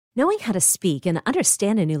Knowing how to speak and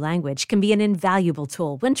understand a new language can be an invaluable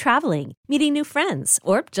tool when traveling, meeting new friends,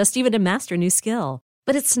 or just even to master a new skill.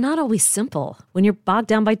 But it's not always simple when you're bogged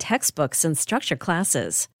down by textbooks and structured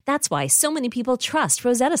classes. That's why so many people trust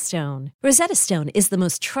Rosetta Stone. Rosetta Stone is the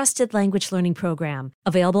most trusted language learning program,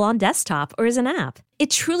 available on desktop or as an app. It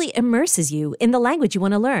truly immerses you in the language you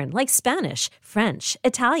want to learn, like Spanish, French,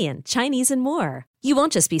 Italian, Chinese, and more. You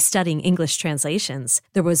won't just be studying English translations.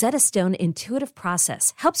 The Rosetta Stone intuitive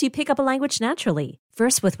process helps you pick up a language naturally,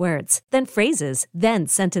 first with words, then phrases, then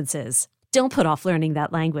sentences. Don't put off learning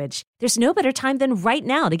that language. There's no better time than right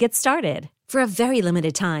now to get started. For a very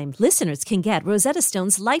limited time, listeners can get Rosetta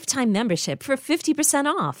Stone's lifetime membership for 50%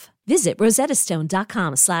 off. Visit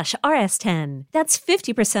rosettastone.com/rs10. That's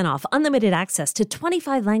 50% off unlimited access to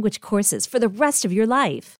 25 language courses for the rest of your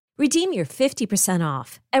life. Redeem your 50%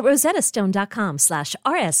 off at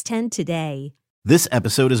rosettastone.com/rs10 today. This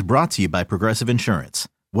episode is brought to you by Progressive Insurance.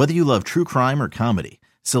 Whether you love true crime or comedy,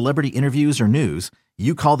 celebrity interviews or news,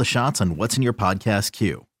 you call the shots on what's in your podcast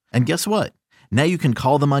queue. And guess what? Now you can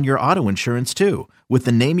call them on your auto insurance too with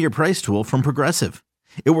the Name Your Price tool from Progressive.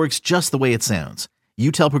 It works just the way it sounds.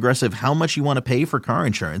 You tell Progressive how much you want to pay for car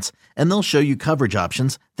insurance, and they'll show you coverage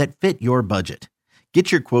options that fit your budget.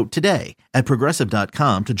 Get your quote today at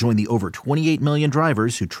Progressive.com to join the over 28 million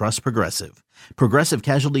drivers who trust Progressive. Progressive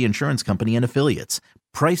Casualty Insurance Company and Affiliates.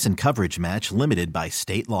 Price and coverage match limited by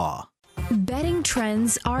state law. Betting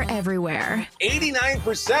trends are everywhere.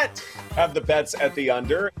 89% have the bets at the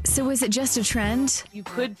under. So is it just a trend? You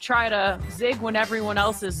could try to zig when everyone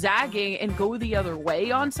else is zagging and go the other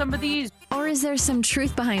way on some of these. Or is there some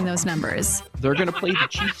truth behind those numbers? They're going to play the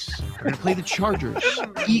Chiefs. They're going to play the Chargers,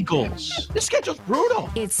 Eagles. This schedule's brutal.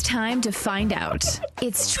 It's time to find out.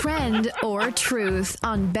 It's Trend or Truth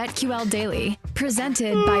on BetQL Daily,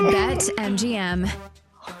 presented by BetMGM.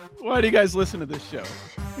 Why do you guys listen to this show?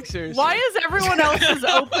 Seriously. Why is everyone else's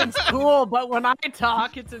open cool, but when I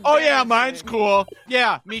talk, it's Oh, yeah, mine's cool.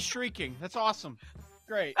 Yeah, me shrieking. That's awesome.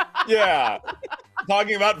 Great. Yeah.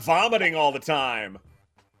 Talking about vomiting all the time.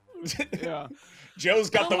 Yeah. Joe's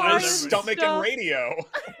got the worst stomach in radio.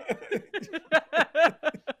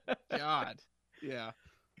 God. Yeah.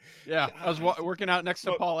 Yeah. I was working out next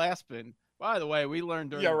to Paul Aspen. By the way, we learned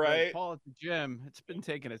during Paul at the gym, it's been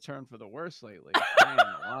taking a turn for the worse lately. Man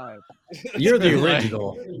alive. You're the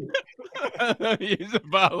original.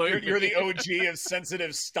 You're the OG of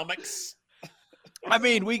sensitive stomachs. I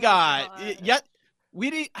mean, we got I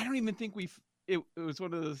don't even think it was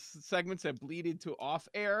one of those segments that bleeded to off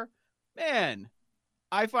air. Man,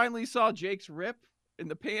 I finally saw Jake's rip in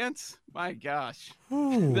the pants. My gosh.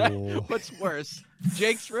 What's worse,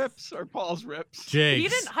 Jake's rips or Paul's rips? He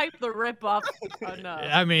didn't hype the rip up enough.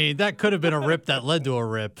 I mean, that could have been a rip that led to a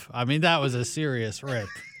rip. I mean, that was a serious rip.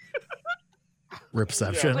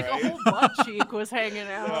 Ripception. Like a whole butt cheek was hanging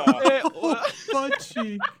out. Butt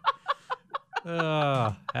cheek.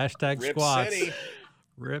 Hashtag Rip squats. City.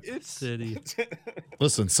 Rip City.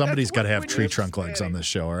 Listen, somebody's got to have tree trunk legs on this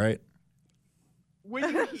show, all right? When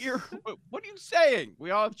you hear, what are you saying?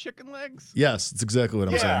 We all have chicken legs? Yes, that's exactly what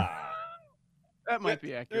I'm saying. That might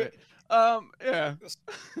be accurate. Yeah.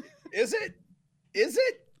 Is it?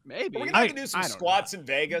 Maybe. Are we going to do some squats in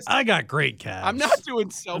Vegas? I got great calves. I'm not doing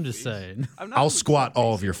selfies. I'm just saying. I'll squat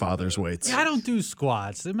all of your father's weights. Yeah, I don't do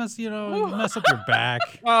squats. They mess up your back.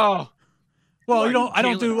 Oh. Well, I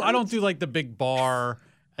don't do like the big bar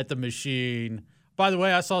at the machine. By the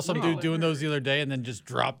way, I saw some dude doing those the other day and then just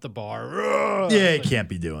dropped the bar. Yeah, you can't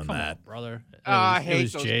be doing that. On, brother. I hate it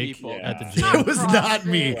was those Jake people. at the gym. It was not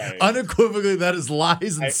me. Right. Unequivocally, that is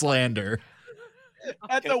lies and slander.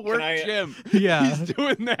 At the work gym. Yeah. He's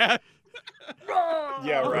doing that.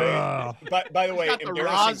 Yeah, right. By the way, Got the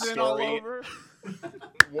embarrassing rosin all story. over.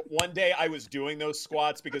 One day I was doing those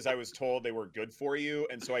squats because I was told they were good for you.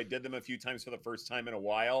 And so I did them a few times for the first time in a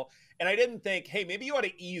while. And I didn't think, hey, maybe you ought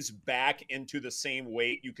to ease back into the same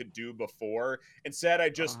weight you could do before. Instead, I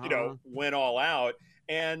just, went all out.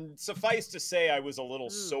 And suffice to say, I was a little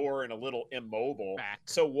sore and a little immobile.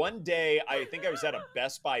 So one day, I think I was at a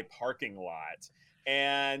Best Buy parking lot.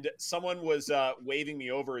 And someone was waving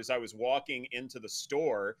me over as I was walking into the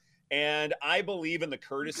store. And I believe in the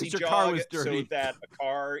courtesy jog so that a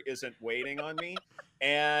car isn't waiting on me.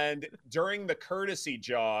 And during the courtesy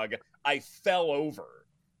jog, I fell over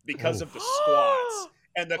because of the squats.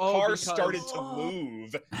 And the car started to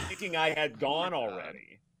move, thinking I had gone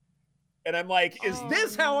already. And I'm like, is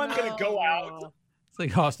this how I'm going to go out? It's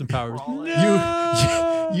like Austin Powers.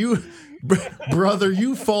 Brother,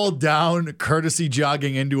 you fall down courtesy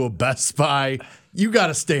jogging into a Best Buy. You got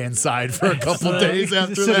to stay inside for a couple days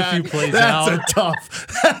after Sit a that. few plays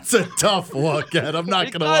That's a tough look, Ed. I'm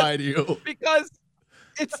not going to lie to you. Because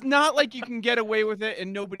it's not like you can get away with it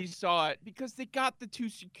and nobody saw it, because they got the two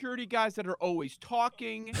security guys that are always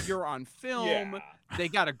talking. You're on film. Yeah. They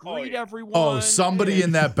got to greet everyone. Oh, somebody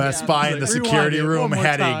in that Best Buy in the security room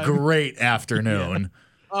had a great afternoon.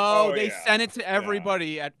 Oh, they sent it to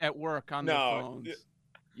everybody at work on their phones.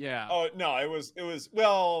 Yeah. Oh, no, it was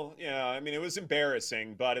well, yeah, I mean, it was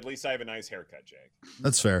embarrassing, but at least I have a nice haircut, Jake.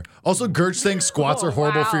 That's fair. Also, Gertz saying squats are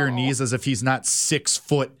horrible for your knees as if he's not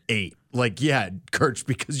 6'8". Like, yeah, Gertz,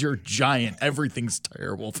 because you're giant, everything's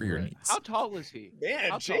terrible for your knees. How tall is he?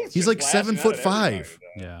 Man, he's like 7'5".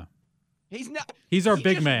 Yeah. He's not. He's our he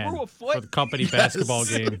big just man grew a foot. for the company basketball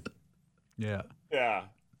game. Yeah. Yeah.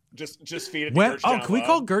 Just feed it to Gertz can we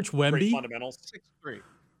call Gertz Wemby? Fundamentals. 6'3".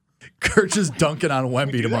 Gertz is dunking on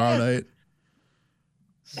Wemby tomorrow night.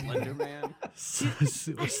 Slender man.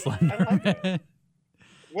 Slender man.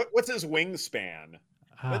 What's his wingspan?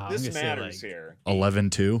 This matters here.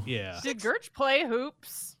 11'2". Yeah. Did Gertz play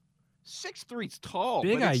hoops? 6'3's tall.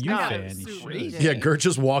 Big but it's IU not fan. He crazy. Yeah, Gertz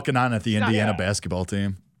is walking on at the Indiana basketball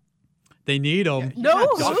team. They need him. No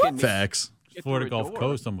hoops? Facts. Florida Gulf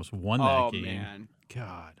Coast almost won that game. Man.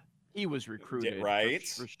 God. He was recruited. Right?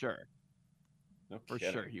 For sure. No For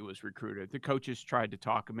kidding. sure, he was recruited. The coaches tried to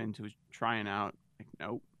talk him into trying out. Like,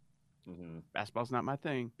 nope. Basketball's not my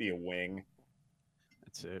thing. Be a wing.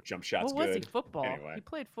 That's it. Jump shots What was good. he? Football. Anyway. He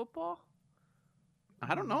played football?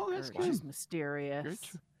 I don't know. That's Gertz good. is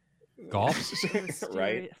mysterious. Golf?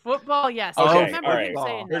 Right? Football, yes. Okay, I remember all right. him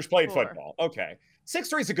saying Gertz that played before. football. Okay.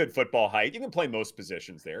 6'3" is a good football height. You can play most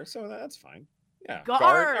positions there, so that's fine. Yeah. Guard.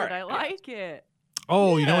 All right. I like it.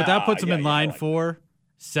 Oh, you know what that puts him in yeah, I line like for?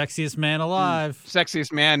 Sexiest man alive.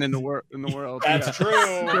 Sexiest man in the world. That's true.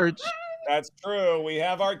 Gertz. That's true. We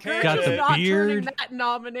have our Gertz Got is the candidate. not beard. turning that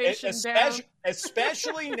nomination down.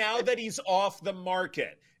 Especially now that he's off the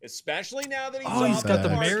market. Especially now that he's Oh, he's off got the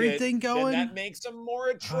the married market, thing then going? that makes him more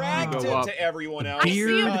attractive Go up. to everyone else. I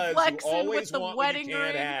see him because flexing you with always the want what you wedding can't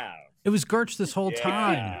ring. have. It was Gertz this whole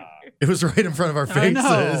time. Yeah. It was right in front of our I know.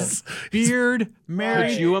 faces. Beard,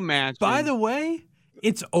 married. Could you imagine? By the way,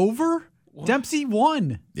 it's over. Dempsey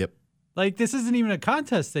won. Yep. Like, this isn't even a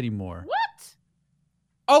contest anymore. What?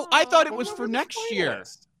 Oh, I thought it Well, was what for was the next year.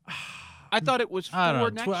 finalist? I thought it was for I don't know.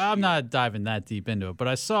 next year. I'm not diving that deep into it, but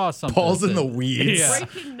I saw something. Paul's that in the said- weeds. Yeah.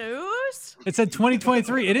 Breaking news? It said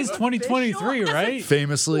 2023. It is 2023, right?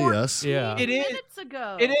 Famously, yes. Yeah. It is. Minutes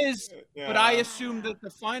ago. It is. But I Yeah. assumed that the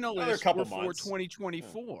Another finalists couple were for months.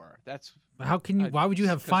 2024. That's How can you? Why would you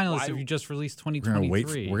have 'Cause finalists why- if you just released We're gonna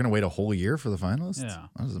 2023? wait. We're gonna wait a whole year for the finalists. Yeah.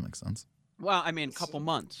 That doesn't make sense. well, I mean, a couple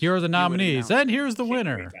months. Here are the You would nominees, announce- and here's the Can't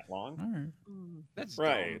winner. wait that long. All right. That's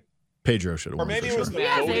Right. dumb. Pedro should have Or won. maybe for it was sure. the He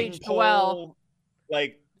has voting aged well. poll.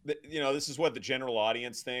 Like, this is what the general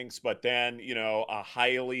audience thinks, but then, a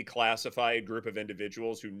highly classified group of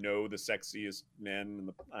individuals who know the sexiest men.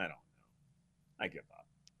 I don't know. I give up.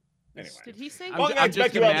 Anyway. Did he say? I'm Welcome I'm back to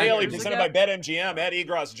just BetQL imagining- Daily, presented by BetMGM. Ed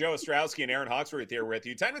Egros, Joe Ostrowski, and Aaron Hawksworth here with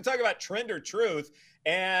you. Time to talk about trend or truth.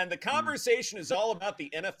 And the conversation is all about the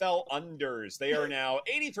NFL unders. They are now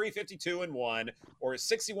 83, 52, and 1, or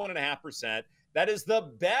 61.5%. That is the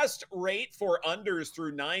best rate for unders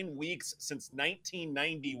through 9 weeks since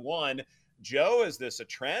 1991. Joe, is this a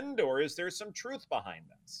trend, or is there some truth behind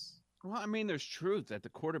this? Well, I mean, there's truth that the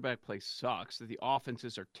quarterback play sucks, that the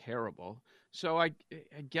offenses are terrible. So I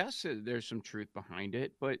guess there's some truth behind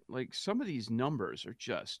it, but like some of these numbers are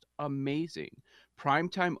just amazing.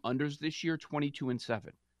 Primetime unders this year,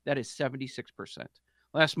 22-7. That is 76%.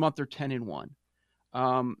 Last month they're 10-1.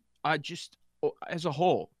 As a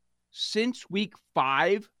whole, since week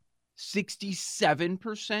 5,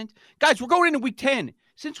 67%. Guys, we're going into week 10.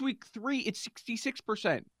 Since week 3, it's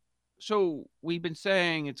 66%. So we've been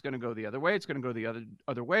saying it's going to go the other way. It's going to go the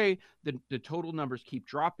other way. The total numbers keep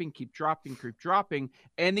dropping,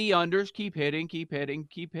 and the unders keep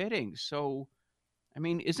hitting. So, I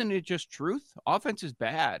mean, isn't it just truth? Offense is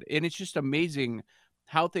bad, and it's just amazing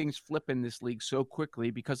how things flip in this league so quickly,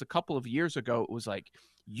 because a couple of years ago it was like,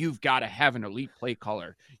 you've got to have an elite play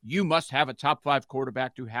caller. You must have a top 5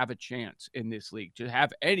 quarterback to have a chance in this league, to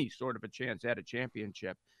have any sort of a chance at a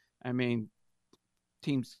championship. I mean,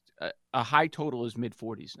 teams, a high total is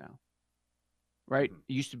mid-40s now, right?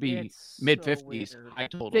 It used to be It's so mid-50s, weird. high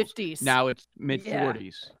totals. 50s. Now it's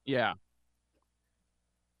mid-40s. Yeah.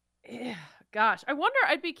 Gosh, I wonder,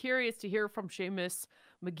 I'd be curious to hear from Seamus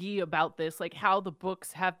McGee about this, like how the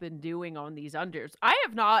books have been doing on these unders. I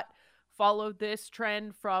have not followed this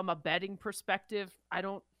trend from a betting perspective. I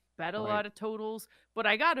don't bet a lot of totals, but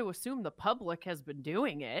I got to assume the public has been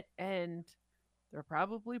doing it, and they're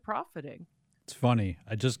probably profiting. It's funny.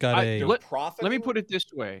 I just got Let me put it this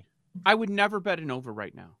way. I would never bet an over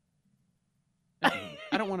right now.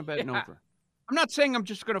 I don't want to bet an over. I'm not saying I'm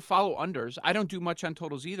just going to follow unders. I don't do much on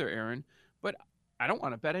totals either, Aaron, but I don't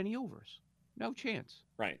want to bet any overs. No chance.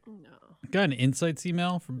 Right. No. Got an insights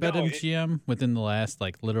email from BetMGM within the last,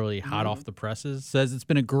 literally hot off the presses. Says it's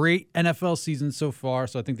been a great NFL season so far,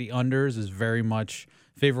 so I think the unders is very much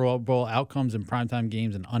favorable outcomes in primetime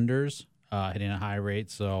games and unders, hitting a high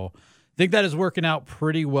rate. So I think that is working out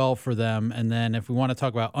pretty well for them. And then if we want to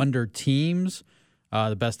talk about under teams,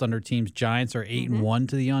 the best under teams, Giants are 8-1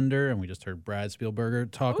 to the under, and we just heard Brad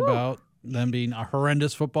Spielberger talk about them being a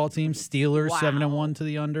horrendous football team. Steelers 7-1 to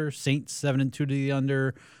the under, Saints 7-2 to the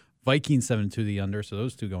under, Vikings 7-2 to the under. So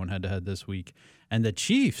those two going head to head this week, and the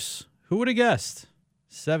Chiefs. Who would have guessed?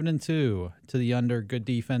 7-2 to the under. Good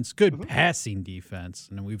defense, good passing defense,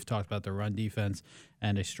 and we've talked about the run defense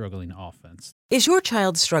and a struggling offense. Is your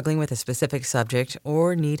child struggling with a specific subject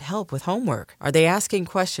or need help with homework? Are they asking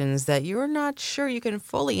questions that you're not sure you can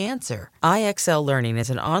fully answer? IXL Learning is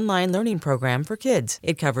an online learning program for kids.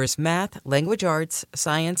 It covers math, language arts,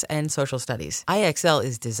 science, and social studies. IXL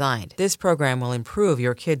is designed. This program will improve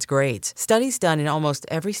your kids' grades. Studies done in almost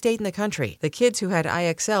every state in the country. The kids who had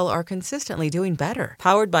IXL are consistently doing better.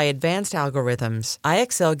 Powered by advanced algorithms,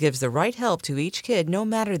 IXL gives the right help to each kid no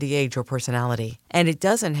matter the age or personality. And it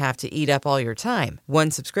doesn't have to eat up all your time.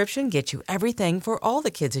 One subscription gets you everything for all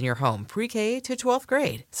the kids in your home, pre-K to 12th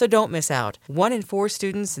grade. So don't miss out. 1 in 4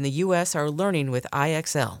 students in the U.S. are learning with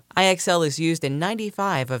IXL. IXL is used in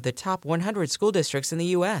 95 of the top 100 school districts in the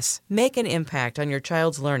U.S. Make an impact on your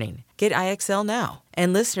child's learning. Get IXL now.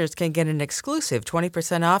 And listeners can get an exclusive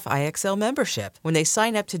 20% off IXL membership when they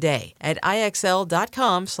sign up today at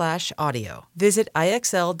IXL.com/audio. Visit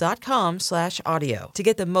IXL.com/audio to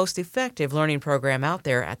get the most effective learning program out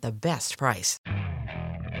there at the best price.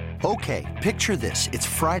 Okay, picture this. It's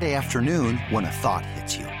Friday afternoon when a thought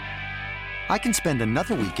hits you. I can spend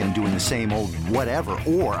another weekend doing the same old whatever,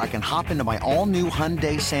 or I can hop into my all-new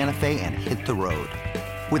Hyundai Santa Fe and hit the road.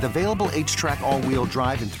 With available H-Track all-wheel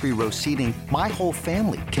drive and 3-row seating, my whole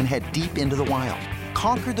family can head deep into the wild.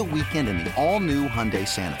 Conquer the weekend in the all-new Hyundai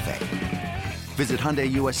Santa Fe. Visit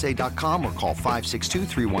HyundaiUSA.com or call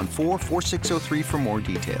 562-314-4603 for more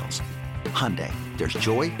details. Hyundai, there's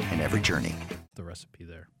joy in every journey. The recipe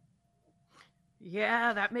there.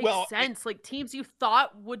 Yeah, that makes sense. Like teams you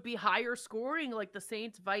thought would be higher scoring, like the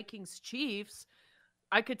Saints, Vikings, Chiefs,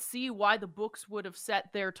 I could see why the books would have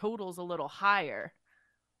set their totals a little higher.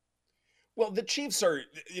 Well, the Chiefs are,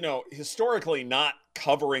 historically not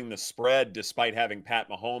covering the spread despite having Pat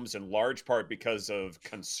Mahomes in large part because of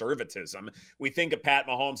conservatism. We think of Pat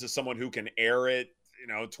Mahomes as someone who can air it,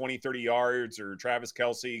 20, 30 yards, or Travis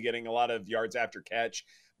Kelce getting a lot of yards after catch.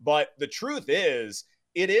 But the truth is,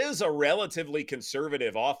 it is a relatively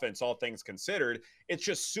conservative offense, all things considered. It's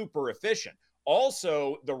just super efficient.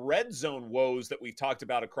 Also, the red zone woes that we've talked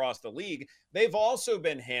about across the league, they've also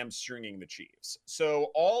been hamstringing the Chiefs.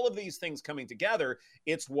 So all of these things coming together,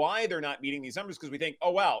 it's why they're not meeting these numbers, because we think,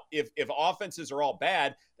 oh, wow, if offenses are all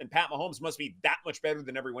bad, then Pat Mahomes must be that much better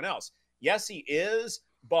than everyone else. Yes, he is,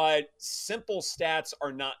 but simple stats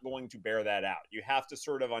are not going to bear that out. You have to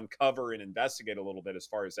sort of uncover and investigate a little bit as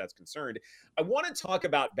far as that's concerned. I want to talk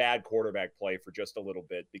about bad quarterback play for just a little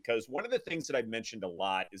bit, because one of the things that I've mentioned a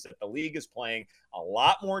lot is that the league is playing a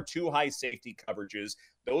lot more too high safety coverages.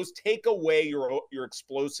 Those take away your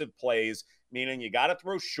explosive plays, meaning you got to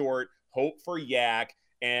throw short, hope for yak,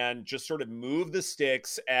 and just sort of move the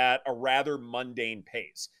sticks at a rather mundane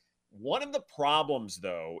pace. One of the problems,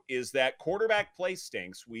 though, is that quarterback play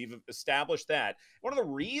stinks. We've established that. One of the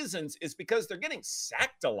reasons is because they're getting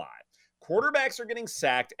sacked a lot. Quarterbacks are getting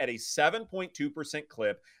sacked at a 7.2%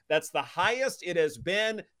 clip. That's the highest it has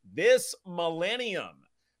been this millennium.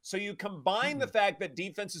 So you combine the fact that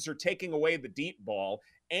defenses are taking away the deep ball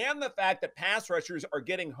and the fact that pass rushers are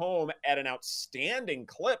getting home at an outstanding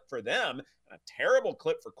clip for them, and a terrible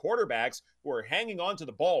clip for quarterbacks who are hanging on to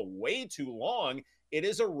the ball way too long. It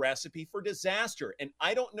is a recipe for disaster. And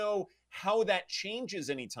I don't know how that changes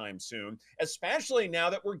anytime soon, especially now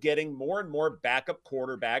that we're getting more and more backup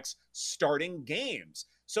quarterbacks starting games.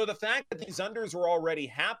 So the fact that these unders were already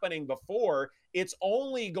happening before, it's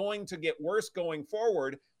only going to get worse going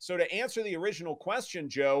forward. So to answer the original question,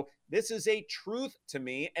 Joe, this is a truth to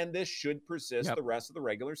me, and this should persist the rest of the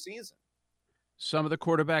regular season. Some of the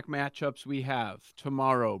quarterback matchups we have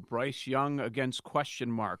tomorrow: Bryce Young against ?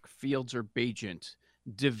 Fields or Bagent.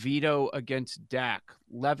 DeVito against Dak,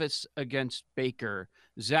 Levis against Baker,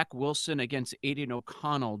 Zach Wilson against Aiden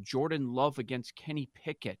O'Connell, Jordan Love against Kenny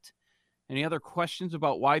Pickett. Any other questions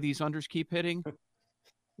about why these unders keep hitting?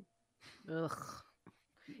 Ugh.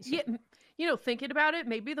 Yeah, thinking about it,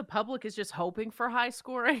 maybe the public is just hoping for high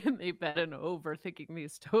scoring and they bet an over, thinking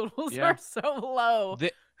these totals are so low.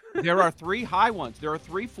 There are 3 high ones. There are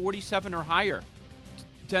 3 47 or higher.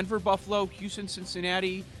 Denver, Buffalo, Houston,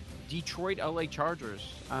 Cincinnati, Detroit, LA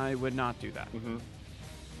Chargers. I would not do that. Mm-hmm.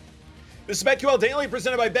 This is BetQL Daily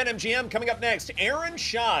presented by BetMGM. Coming up next, Aaron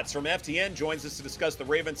Schatz from FTN joins us to discuss the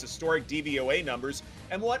Ravens' historic DVOA numbers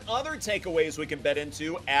and what other takeaways we can bet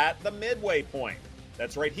into at the midway point.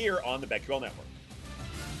 That's right here on the BetQL Network.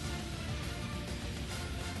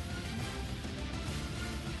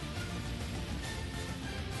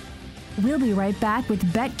 We'll be right back with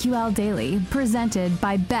BetQL Daily, presented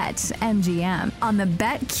by BetMGM on the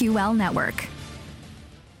BetQL Network.